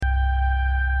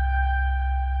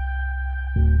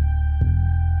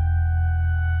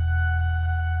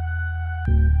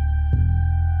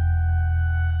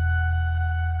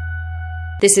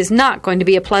This is not going to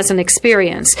be a pleasant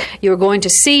experience. You're going to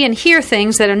see and hear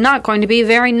things that are not going to be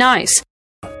very nice.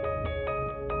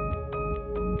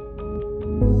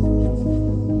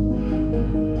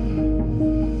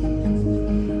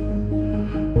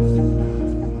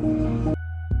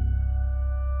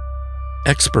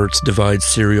 Experts divide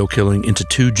serial killing into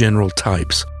two general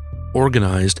types,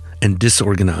 organized and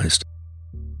disorganized.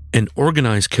 An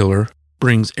organized killer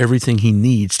brings everything he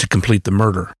needs to complete the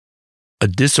murder. A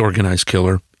disorganized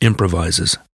killer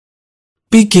improvises.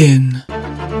 Begin.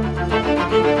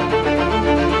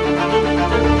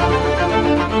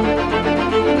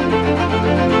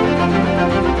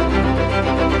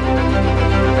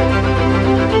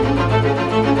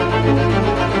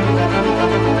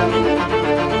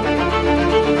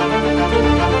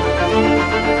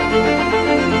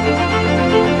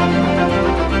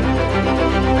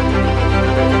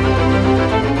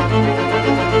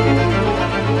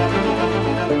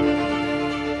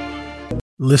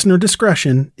 Listener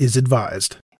discretion is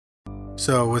advised.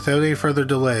 So, without any further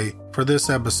delay, for this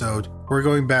episode, we're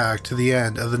going back to the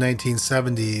end of the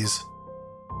 1970s.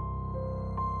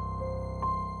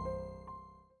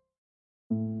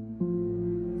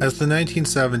 As the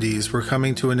 1970s were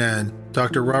coming to an end,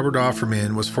 Dr. Robert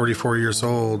Offerman was 44 years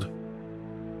old.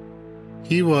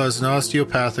 He was an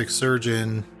osteopathic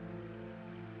surgeon.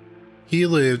 He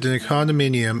lived in a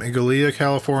condominium in Goleta,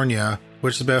 California,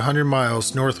 which is about 100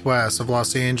 miles northwest of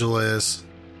Los Angeles.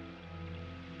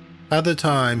 At the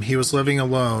time, he was living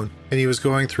alone, and he was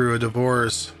going through a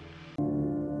divorce.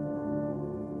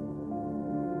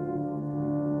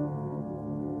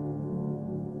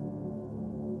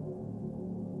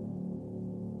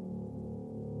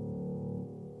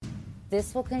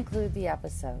 This will conclude the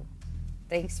episode.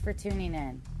 Thanks for tuning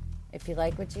in. If you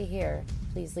like what you hear,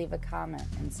 please leave a comment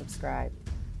and subscribe.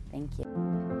 Thank you.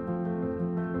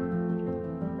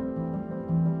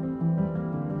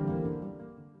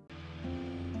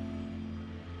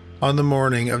 On the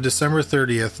morning of December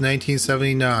 30th,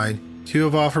 1979, two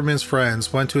of Offerman's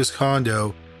friends went to his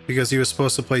condo because he was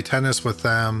supposed to play tennis with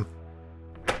them.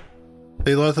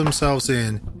 They let themselves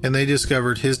in, and they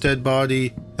discovered his dead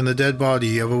body and the dead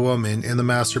body of a woman in the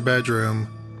master bedroom.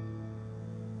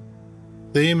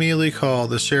 They immediately called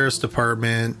the sheriff's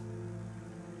department.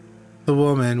 The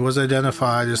woman was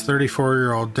identified as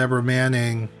 34-year-old Deborah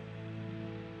Manning.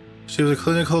 She was a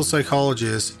clinical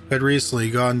psychologist who had recently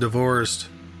gotten divorced.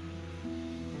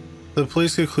 The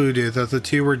police concluded that the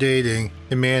two were dating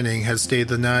and Manning had stayed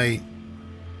the night.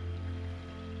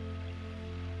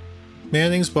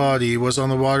 Manning's body was on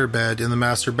the waterbed in the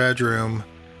master bedroom.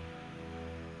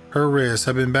 Her wrists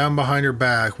had been bound behind her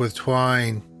back with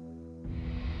twine.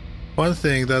 One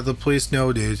thing that the police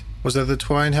noted was that the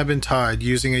twine had been tied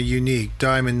using a unique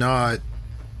diamond knot.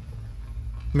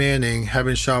 Manning had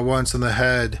been shot once in the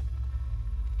head.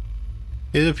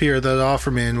 It appeared that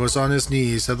Offerman was on his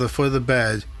knees at the foot of the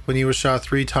bed when he was shot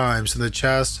 3 times in the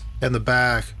chest and the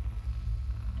back.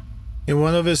 In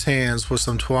one of his hands was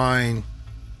some twine.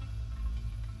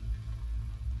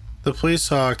 The police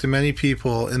talked to many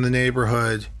people in the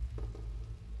neighborhood.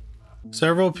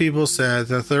 Several people said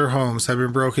that their homes had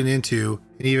been broken into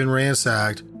and even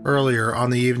ransacked earlier on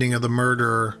the evening of the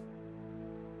murder.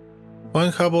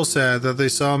 One couple said that they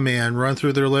saw a man run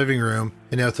through their living room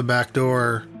and out the back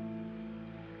door.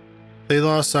 They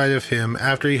lost sight of him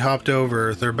after he hopped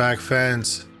over their back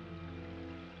fence.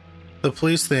 The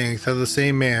police think that the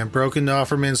same man broke into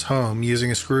Offerman's home using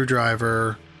a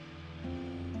screwdriver.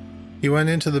 He went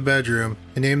into the bedroom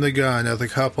and aimed the gun at the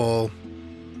couple.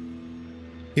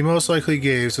 He most likely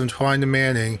gave some twine to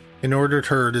Manning and ordered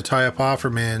her to tie up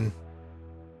Offerman.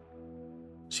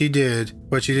 She did,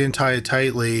 but she didn't tie it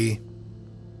tightly.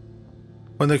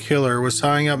 When the killer was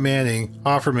tying up Manning,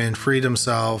 Offerman freed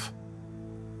himself.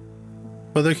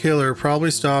 But the killer probably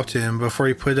stopped him before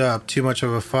he put up too much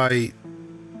of a fight.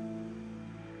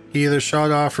 He either shot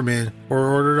Offerman or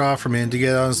ordered Offerman to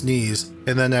get on his knees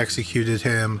and then executed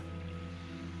him.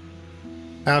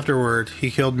 Afterward, he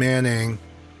killed Manning.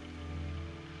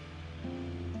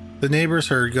 The neighbors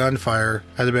heard gunfire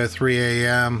at about 3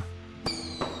 a.m.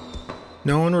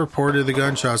 No one reported the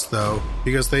gunshots though,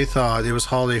 because they thought it was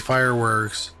holiday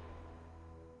fireworks.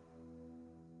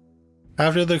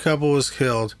 After the couple was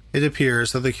killed, it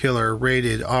appears that the killer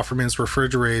raided Offerman's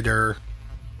refrigerator.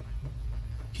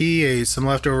 He ate some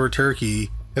leftover turkey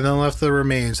and then left the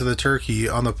remains of the turkey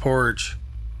on the porch.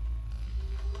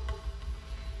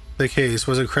 The case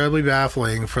was incredibly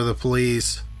baffling for the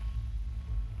police.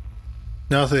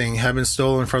 Nothing had been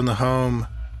stolen from the home.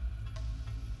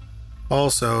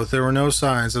 Also, there were no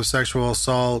signs of sexual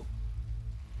assault.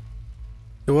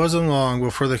 It wasn't long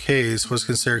before the case was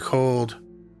considered cold.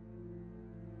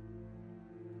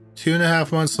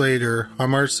 2.5 months later,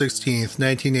 on March 16,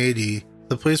 1980,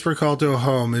 the police were called to a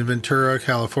home in Ventura,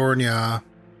 California.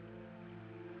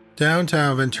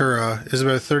 Downtown Ventura is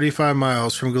about 35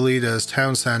 miles from Goleta's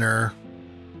town center.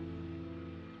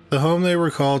 The home they were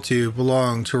called to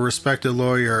belonged to a respected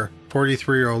lawyer,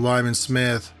 43-year-old Lyman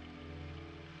Smith.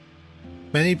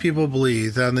 Many people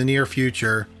believe that in the near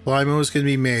future, Lyman was going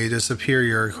to be made a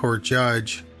superior court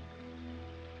judge.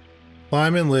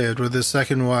 Lyman lived with his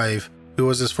second wife, who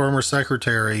was his former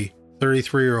secretary,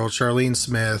 33-year-old Charlene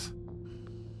Smith.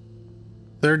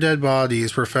 Their dead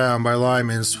bodies were found by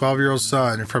Lyman's 12-year-old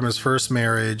son from his first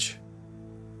marriage.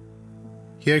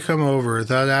 He had come over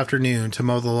that afternoon to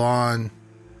mow the lawn.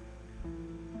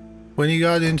 When he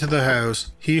got into the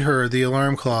house, he heard the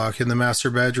alarm clock in the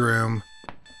master bedroom.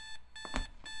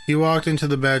 He walked into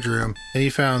the bedroom and he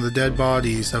found the dead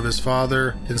bodies of his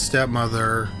father and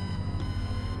stepmother.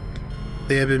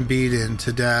 They had been beaten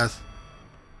to death.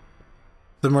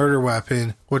 The murder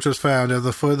weapon, which was found at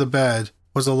the foot of the bed,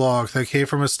 was a log that came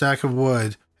from a stack of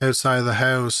wood outside of the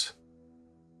house.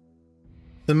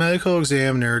 The medical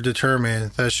examiner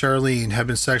determined that Charlene had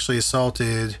been sexually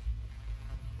assaulted.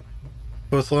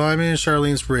 Both Lyman and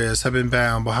Charlene's wrists had been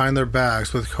bound behind their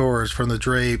backs with cords from the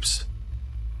drapes.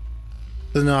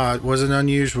 The knot was an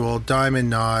unusual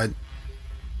diamond knot.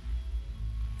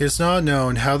 It's not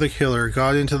known how the killer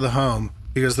got into the home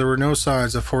because there were no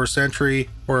signs of forced entry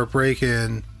or a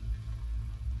break-in.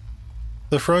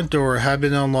 The front door had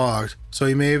been unlocked, so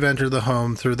he may have entered the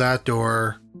home through that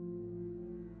door.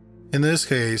 In this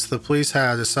case, the police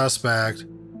had a suspect.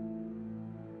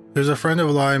 There's a friend of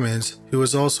Lyman's who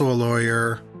was also a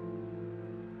lawyer.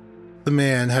 The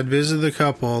man had visited the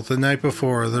couple the night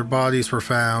before their bodies were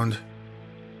found.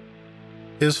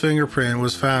 His fingerprint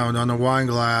was found on a wine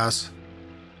glass.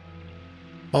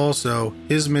 Also,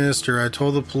 his minister had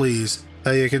told the police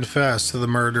that he had confessed to the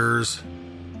murders.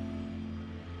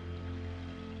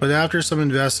 But after some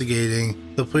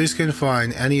investigating, the police couldn't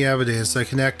find any evidence that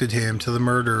connected him to the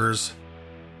murders.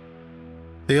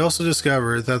 They also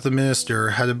discovered that the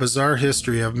minister had a bizarre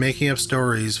history of making up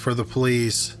stories for the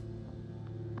police.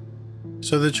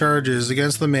 So the charges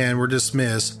against the man were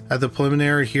dismissed at the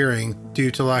preliminary hearing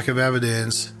due to lack of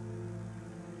evidence.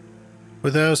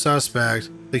 Without a suspect,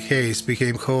 the case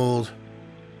became cold.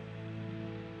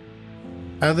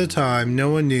 At the time, no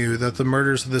one knew that the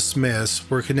murders of the Smiths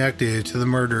were connected to the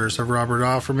murders of Robert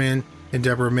Offerman and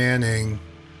Deborah Manning.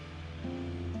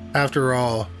 After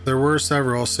all, there were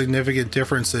several significant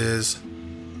differences.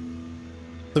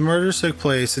 The murders took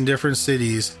place in different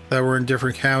cities that were in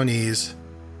different counties.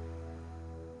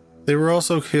 They were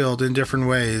also killed in different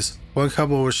ways. One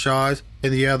couple was shot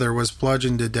and the other was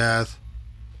bludgeoned to death.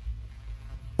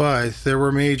 But there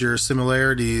were major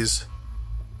similarities.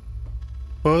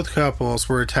 Both couples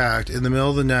were attacked in the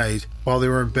middle of the night while they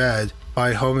were in bed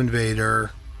by a home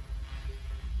invader.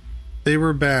 They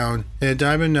were bound, and a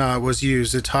diamond knot was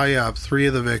used to tie up 3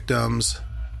 of the victims.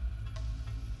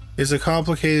 It's a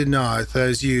complicated knot that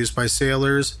is used by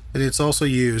sailors, and it's also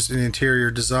used in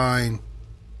interior design.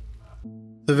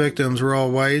 The victims were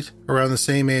all white, around the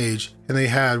same age, and they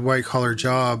had white-collar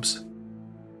jobs.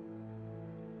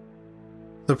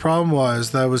 The problem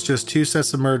was that it was just 2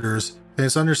 sets of murders, and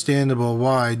it's understandable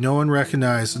why no one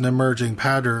recognized an emerging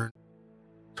pattern.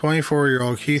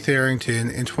 24-year-old Keith Arrington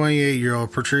and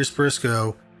 28-year-old Patrice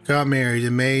Briscoe got married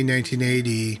in May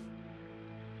 1980.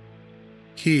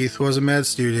 Keith was a med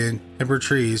student, and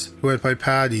Patrice, who went by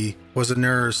Patty, was a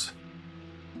nurse.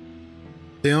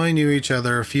 They only knew each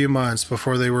other a few months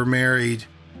before they were married.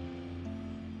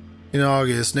 In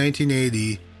August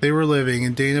 1980, they were living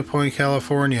in Dana Point,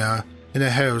 California, in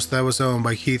a house that was owned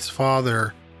by Keith's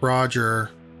father,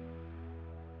 Roger.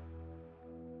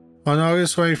 On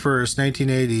August 21st,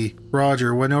 1980,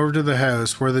 Roger went over to the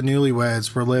house where the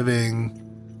newlyweds were living.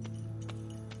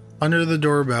 Under the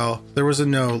doorbell, there was a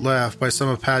note left by some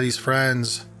of Patty's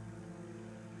friends.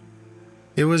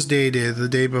 It was dated the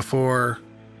day before.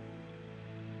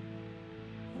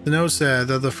 The note said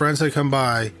that the friends had come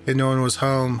by and no one was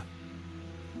home.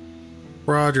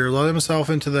 Roger let himself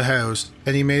into the house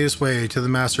and he made his way to the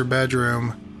master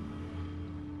bedroom.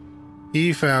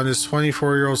 He found his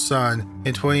 24-year-old son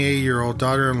and 28-year-old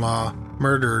daughter-in-law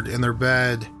murdered in their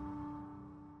bed.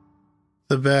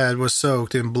 The bed was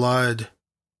soaked in blood.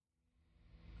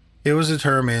 It was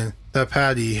determined that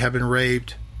Patty had been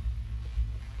raped.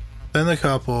 Then the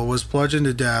couple was bludgeoned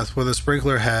to death with a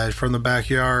sprinkler head from the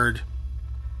backyard.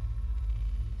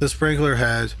 The sprinkler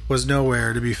head was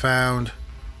nowhere to be found.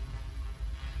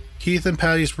 Keith and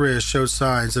Patty's wrists showed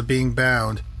signs of being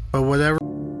bound, but whatever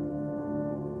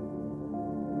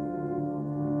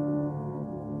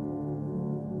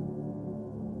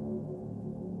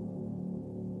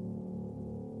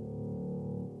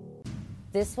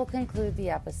This will conclude the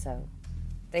episode.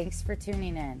 Thanks for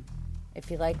tuning in.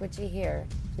 If you like what you hear,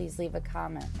 please leave a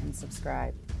comment and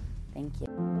subscribe. Thank you.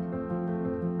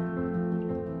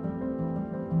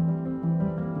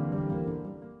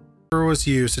 Whatever was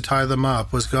used to tie them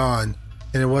up was gone,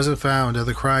 and it wasn't found at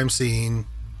the crime scene.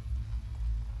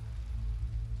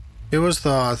 It was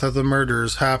thought that the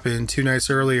murders happened 2 nights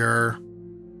earlier.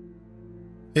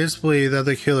 It's believed that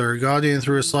the killer got in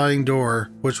through a sliding door,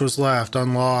 which was left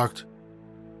unlocked.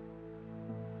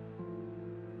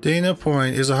 Dana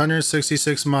Point is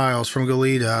 166 miles from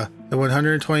Goleta and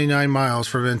 129 miles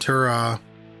from Ventura.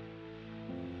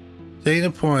 Dana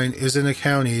Point is in a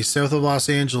county south of Los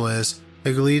Angeles,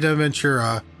 and Goleta and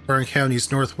Ventura are in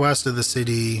counties northwest of the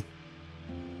city.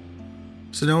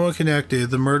 Sonoma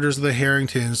connected the murders of the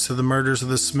Harringtons to the murders of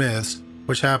the Smiths,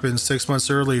 which happened 6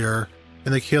 months earlier,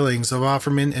 and the killings of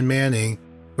Offerman and Manning,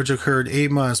 which occurred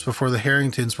 8 months before the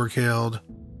Harringtons were killed.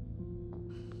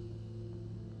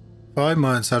 5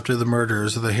 months after the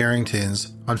murders of the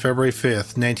Harringtons, on February 5,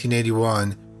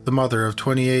 1981, the mother of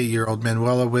 28-year-old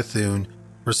Manuela Withune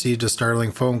received a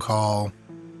startling phone call.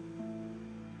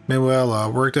 Manuela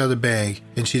worked at a bank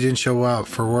and she didn't show up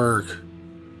for work.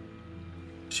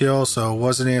 She also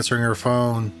wasn't answering her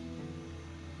phone.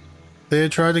 They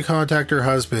had tried to contact her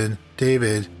husband,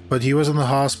 David, but he was in the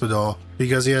hospital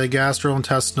because he had a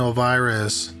gastrointestinal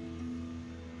virus.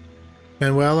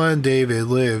 Manuela and David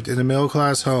lived in a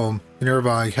middle-class home in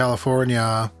Irvine,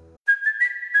 California.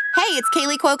 Hey, it's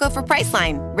Kaylee Cuoco for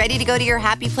Priceline. Ready to go to your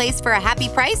happy place for a happy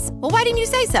price? Well, why didn't you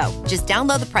say so? Just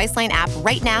download the Priceline app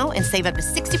right now and save up to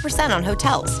 60% on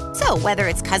hotels. So whether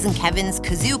it's Cousin Kevin's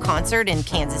Kazoo Concert in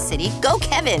Kansas City, go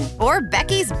Kevin, or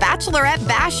Becky's Bachelorette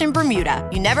Bash in Bermuda,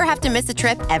 you never have to miss a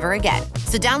trip ever again.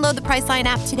 So download the Priceline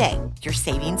app today. Your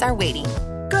savings are waiting.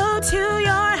 Go to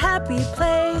your happy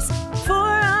place for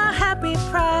a happy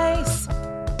price.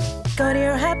 Go to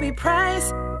your happy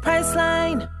price,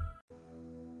 Priceline.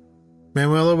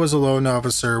 Manuela was a loan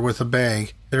officer with a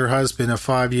bank, and her husband of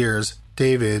 5 years,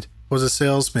 David, was a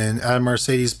salesman at a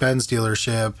Mercedes-Benz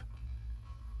dealership.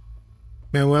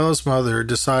 Manuela's mother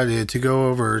decided to go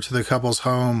over to the couple's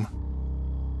home.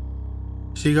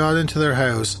 She got into their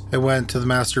house and went to the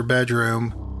master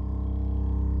bedroom.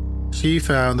 She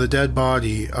found the dead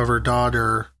body of her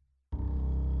daughter.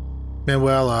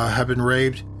 Manuela had been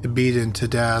raped and beaten to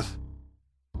death.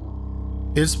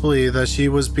 It's believed that she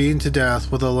was beaten to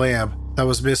death with a lamp that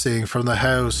was missing from the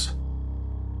house.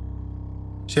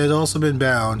 She had also been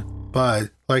bound, but,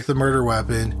 like the murder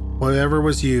weapon, whatever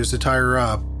was used to tie her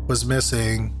up was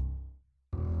missing.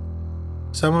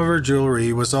 Some of her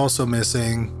jewelry was also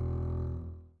missing.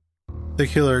 The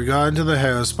killer got into the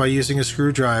house by using a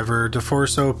screwdriver to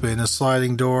force open a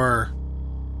sliding door.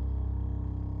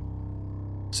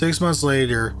 6 months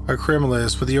later, a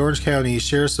criminalist with the Orange County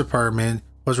Sheriff's Department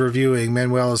was reviewing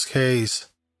Manuela's case.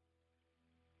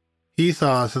 He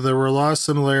thought that there were a lot of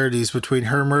similarities between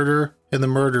her murder and the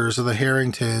murders of the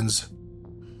Harringtons.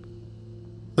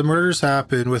 The murders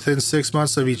happened within 6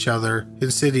 months of each other in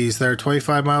cities that are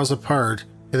 25 miles apart,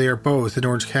 and they are both in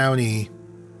Orange County.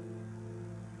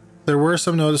 There were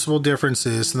some noticeable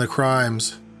differences in the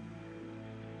crimes.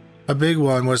 A big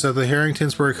one was that the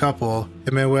Harringtons were a couple,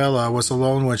 and Manuela was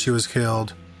alone when she was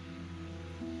killed.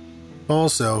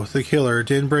 Also, the killer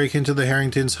didn't break into the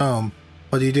Harringtons' home,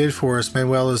 but he did force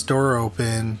Manuela's door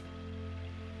open.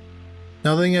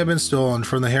 Nothing had been stolen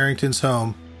from the Harringtons'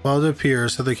 home, while it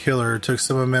appears that the killer took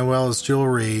some of Manuela's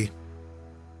jewelry.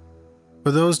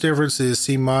 But those differences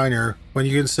seem minor when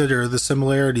you consider the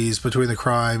similarities between the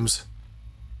crimes.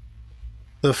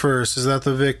 The first is that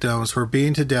the victims were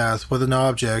beaten to death with an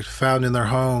object found in their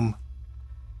home.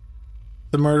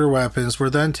 The murder weapons were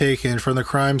then taken from the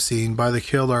crime scene by the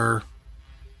killer.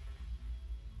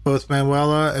 Both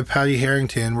Manuela and Patty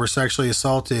Harrington were sexually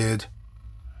assaulted.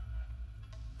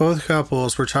 Both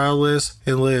couples were childless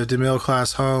and lived in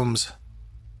middle-class homes.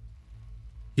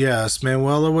 Yes,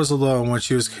 Manuela was alone when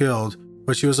she was killed,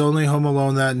 but she was only home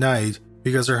alone that night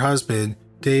because her husband,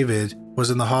 David,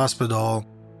 was in the hospital.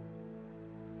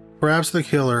 Perhaps the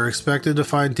killer expected to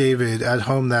find David at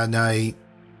home that night.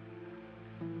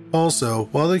 Also,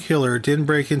 while the killer didn't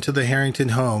break into the Harrington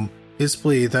home, it's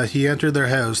believed that he entered their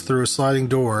house through a sliding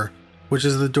door, which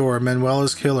is the door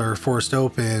Manuela's killer forced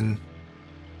open.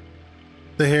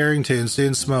 The Harringtons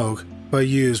didn't smoke, but a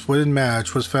used wooden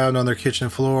match was found on their kitchen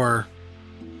floor.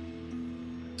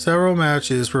 Several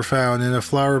matches were found in a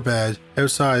flower bed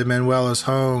outside Manuela's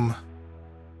home.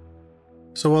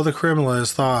 So while the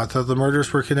criminalist thought that the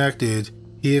murders were connected,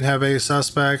 he didn't have any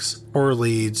suspects or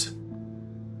leads.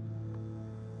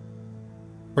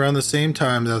 Around the same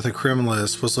time that the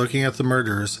criminalist was looking at the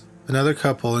murders, another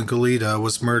couple in Goleta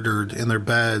was murdered in their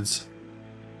beds.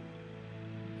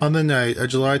 On the night of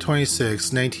July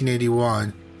 26,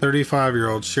 1981,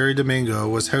 35-year-old Sherry Domingo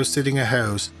was house-sitting a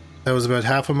house that was about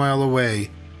half a mile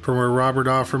away from where Robert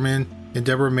Offerman and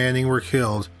Deborah Manning were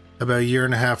killed about a year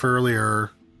and a half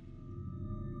earlier.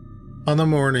 On the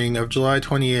morning of July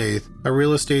 28th, a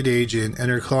real estate agent and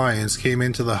her clients came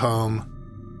into the home.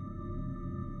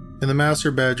 In the master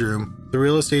bedroom, the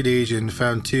real estate agent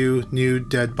found 2 nude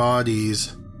dead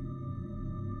bodies.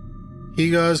 He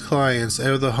got his clients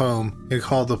out of the home and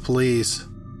called the police.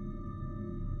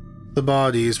 The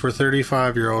bodies were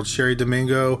 35-year-old Sherry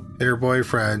Domingo and her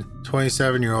boyfriend,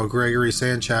 27-year-old Gregory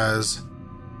Sanchez.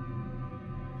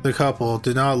 The couple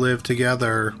did not live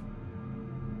together.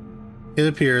 It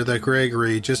appeared that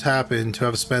Gregory just happened to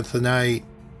have spent the night.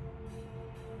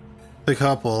 The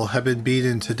couple had been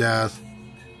beaten to death.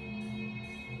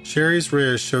 Sherry's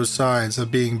wrist showed signs of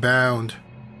being bound.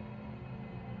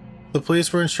 The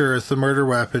police weren't sure if the murder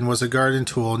weapon was a garden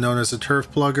tool known as a turf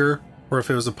plugger or if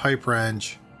it was a pipe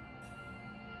wrench.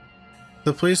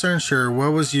 The police aren't sure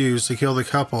what was used to kill the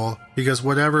couple because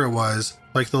whatever it was,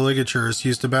 like the ligatures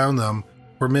used to bound them,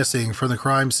 were missing from the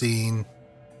crime scene.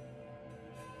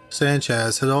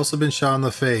 Sanchez had also been shot in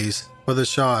the face, but the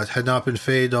shot had not been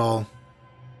fatal.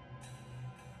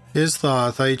 It is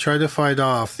thought that he tried to fight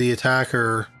off the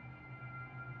attacker,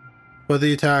 but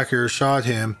the attacker shot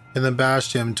him and then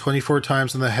bashed him 24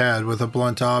 times in the head with a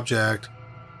blunt object.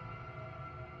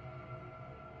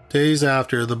 Days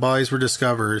after the bodies were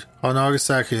discovered, on August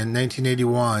 2,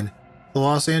 1981, the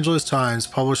Los Angeles Times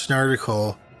published an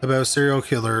article about a serial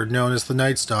killer known as the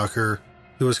Night Stalker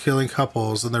who was killing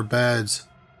couples in their beds.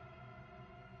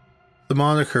 The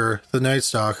moniker, the Night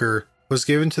Stalker, was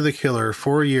given to the killer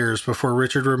 4 years before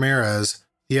Richard Ramirez,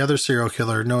 the other serial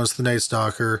killer known as the Night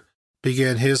Stalker,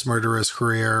 began his murderous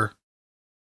career.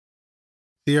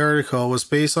 The article was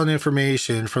based on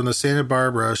information from the Santa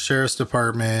Barbara Sheriff's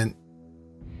Department.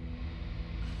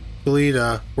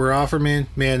 Goleta, where Offerman,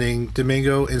 Manning,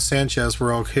 Domingo, and Sanchez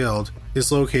were all killed,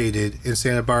 is located in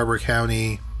Santa Barbara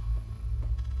County.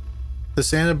 The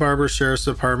Santa Barbara Sheriff's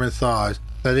Department thought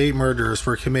that 8 murders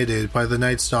were committed by the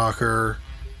Night Stalker.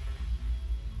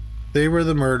 They were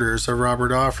the murders of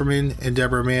Robert Offerman and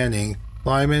Deborah Manning,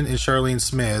 Lyman and Charlene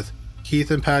Smith, Keith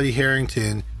and Patty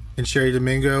Harrington, and Sherry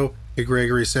Domingo and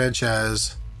Gregory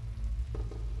Sanchez.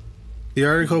 The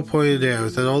article pointed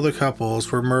out that all the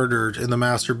couples were murdered in the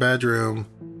master bedroom.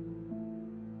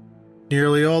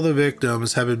 Nearly all the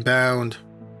victims had been bound.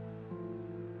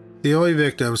 The only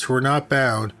victims who were not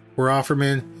bound were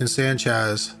Offerman and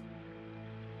Sanchez.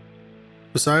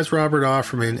 Besides Robert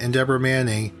Offerman and Deborah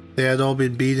Manning, they had all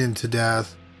been beaten to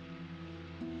death.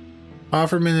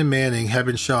 Offerman and Manning had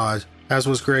been shot, as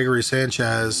was Gregory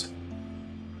Sanchez.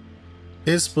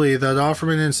 It's believed that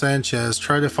Offerman and Sanchez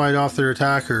tried to fight off their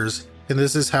attackers, and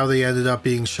this is how they ended up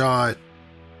being shot.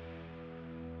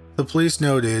 The police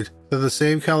noted that the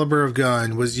same caliber of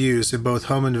gun was used in both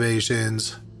home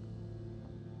invasions.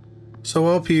 So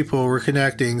while people were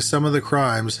connecting some of the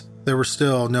crimes, there were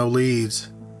still no leads.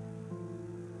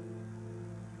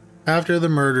 After the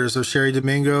murders of Sherry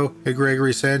Domingo and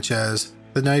Gregory Sanchez,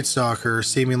 the Night Stalker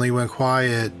seemingly went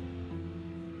quiet.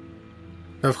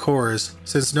 Of course,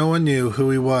 since no one knew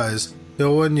who he was,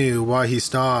 no one knew why he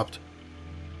stopped.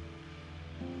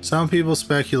 Some people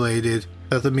speculated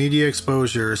that the media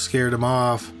exposure scared him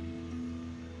off.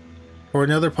 Or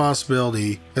another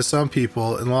possibility, as some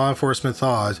people in law enforcement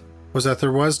thought, was that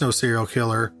there was no serial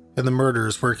killer and the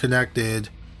murders were connected.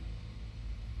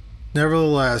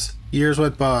 Nevertheless, years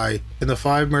went by and the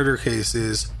 5 murder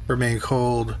cases remained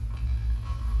cold.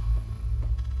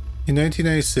 In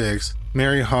 1996,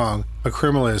 Mary Hong, a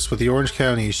criminalist with the Orange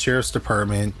County Sheriff's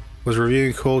Department, was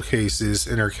reviewing cold cases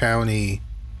in her county.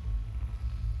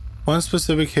 One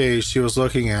specific case she was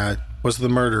looking at was the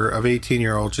murder of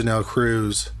 18-year-old Janelle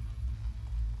Cruz.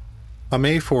 On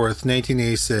May 4th,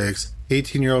 1986,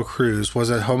 18-year-old Cruz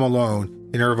was at home alone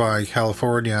in Irvine,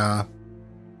 California.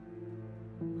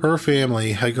 Her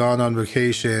family had gone on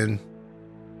vacation.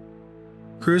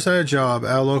 Cruz had a job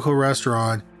at a local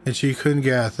restaurant and she couldn't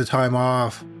get the time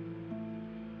off.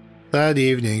 That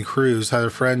evening, Cruz had a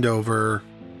friend over.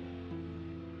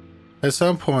 At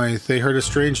some point, they heard a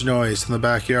strange noise in the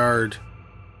backyard.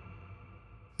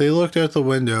 They looked out the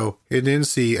window and didn't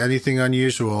see anything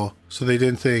unusual, so they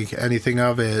didn't think anything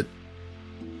of it.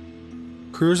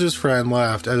 Cruz's friend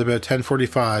left at about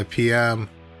 10:45 p.m.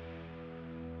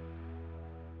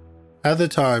 At the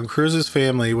time, Cruz's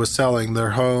family was selling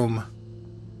their home.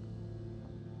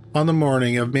 On the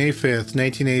morning of May 5th,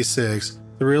 1986,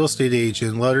 the real estate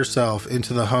agent let herself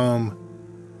into the home.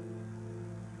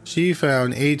 She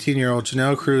found 18-year-old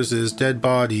Janelle Cruz's dead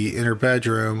body in her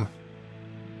bedroom.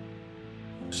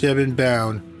 She had been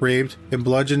bound, raped, and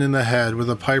bludgeoned in the head with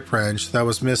a pipe wrench that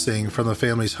was missing from the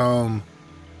family's home.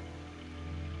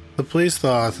 The police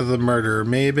thought that the murder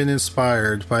may have been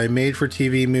inspired by a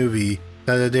made-for-TV movie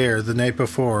that had aired the night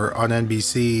before on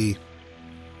NBC.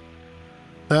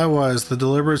 That was The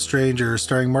Deliberate Stranger,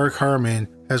 starring Mark Harmon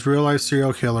as real-life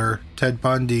serial killer Ted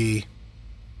Bundy.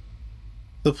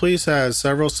 The police had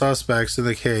several suspects in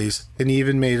the case and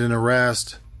even made an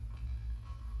arrest,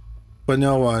 but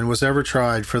no one was ever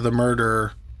tried for the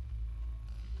murder.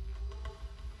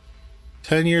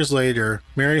 10 years later,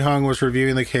 Mary Hung was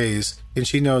reviewing the case and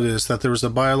she noticed that there was a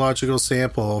biological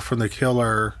sample from the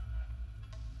killer.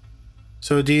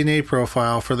 So a DNA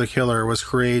profile for the killer was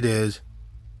created.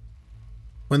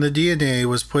 When the DNA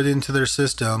was put into their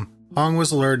system, Hong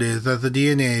was alerted that the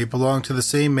DNA belonged to the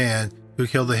same man who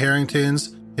killed the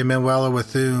Harringtons and Manuela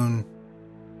Bethune.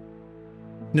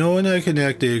 No one had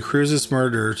connected Cruz's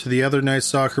murder to the other Night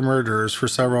Stalker murders for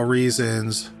several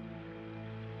reasons.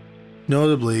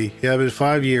 Notably, it had been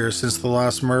 5 years since the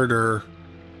last murder.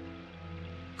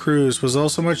 Cruz was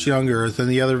also much younger than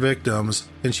the other victims,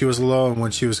 and she was alone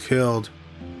when she was killed.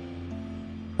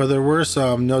 But there were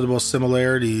some notable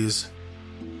similarities.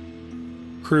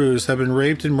 Cruz had been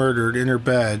raped and murdered in her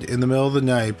bed in the middle of the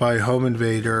night by a home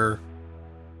invader.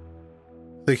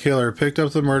 The killer picked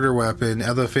up the murder weapon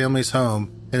at the family's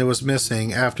home, and it was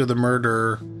missing after the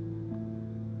murder.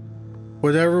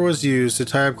 Whatever was used to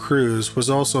tie up Cruz was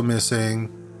also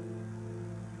missing.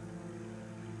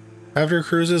 After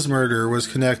Cruz's murder was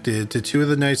connected to 2 of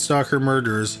the Night Stalker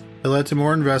murders, it led to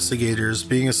more investigators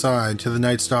being assigned to the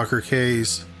Night Stalker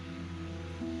case.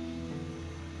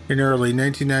 In early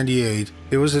 1998,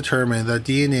 it was determined that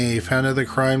DNA found at the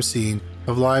crime scene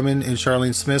of Lyman and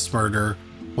Charlene Smith's murder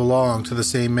belonged to the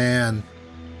same man.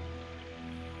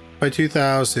 By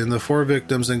 2000, the 4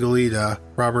 victims in Goleta,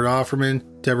 Robert Offerman,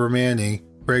 Deborah Manning,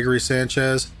 Gregory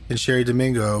Sanchez, and Sherry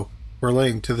Domingo, were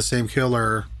linked to the same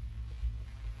killer.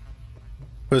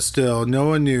 But still, no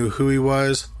one knew who he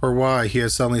was or why he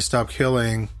had suddenly stopped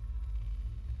killing.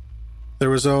 There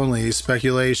was only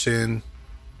speculation.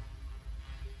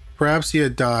 Perhaps he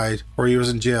had died, or he was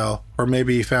in jail, or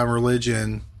maybe he found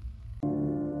religion.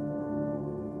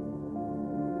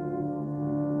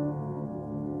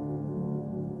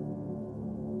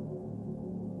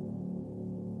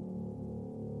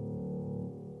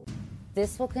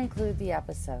 This will conclude the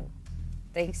episode.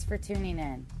 Thanks for tuning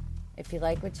in. If you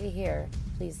like what you hear,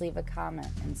 please leave a comment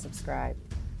and subscribe.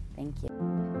 Thank you.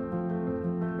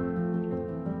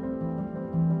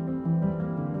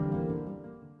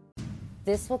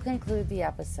 This will conclude the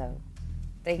episode.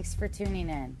 Thanks for tuning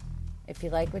in. If you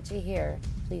like what you hear,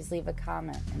 please leave a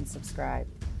comment and subscribe.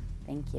 Thank you.